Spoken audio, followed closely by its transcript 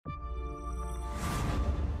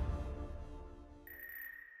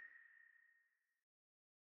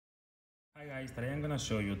Hi guys, today I'm gonna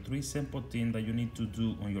show you 3 simple things that you need to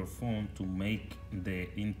do on your phone to make the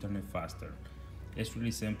internet faster. It's really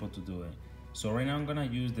simple to do it. So right now I'm gonna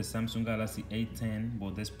use the Samsung Galaxy A10,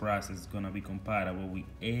 but this process is gonna be compatible with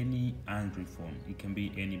any Android phone. It can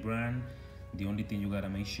be any brand. The only thing you gotta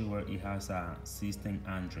make sure it has a system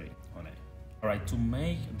Android on it. Alright, to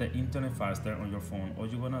make the internet faster on your phone, all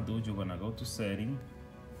you're gonna do is you're gonna go to setting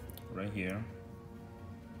right here.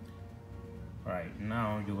 Alright,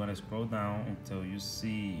 now you're gonna scroll down until you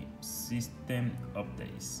see system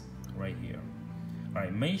updates right here.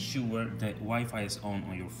 Alright, make sure that Wi-Fi is on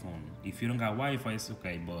your phone. If you don't got Wi-Fi, it's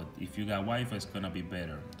okay, but if you got Wi-Fi, it's gonna be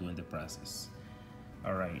better during the process.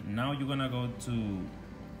 Alright, now you're gonna go to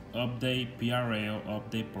update PRL,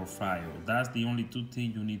 update profile. That's the only 2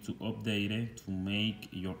 things you need to update it to make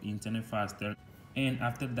your internet faster. And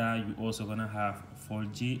after that, you're also gonna have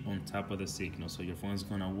 4G on top of the signal, so your phone is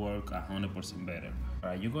gonna work 100% better.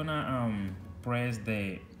 Alright, you're gonna press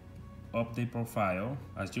the update profile.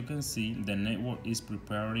 As you can see, the network is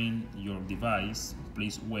preparing your device.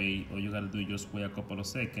 Please wait. All you gotta do is just wait a couple of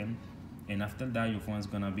seconds, and after that, your phone is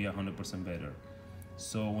gonna be 100% better.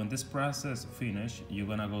 So when this process finish, you're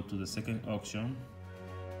gonna go to the second option.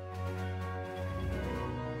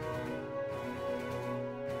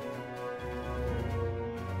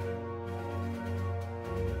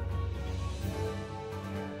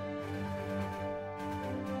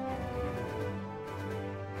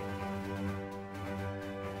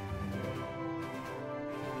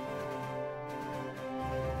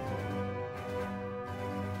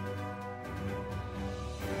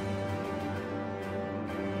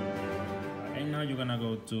 And now you're gonna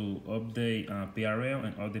go to update PRL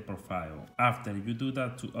and update profile. After you do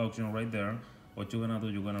that 2 options right there, what you're gonna do,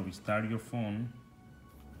 you're gonna restart your phone.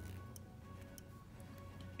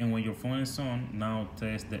 And when your phone is on, now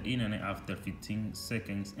test the internet after 15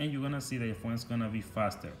 seconds, and you're gonna see that your phone is gonna be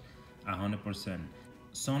faster, 100%.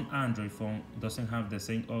 Some Android phone doesn't have the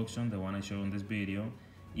same option, the one I showed in this video.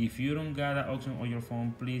 If you don't got that option on your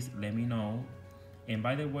phone, please let me know. And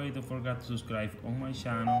by the way, don't forget to subscribe on my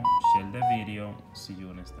channel, share the video. See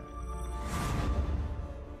you next time.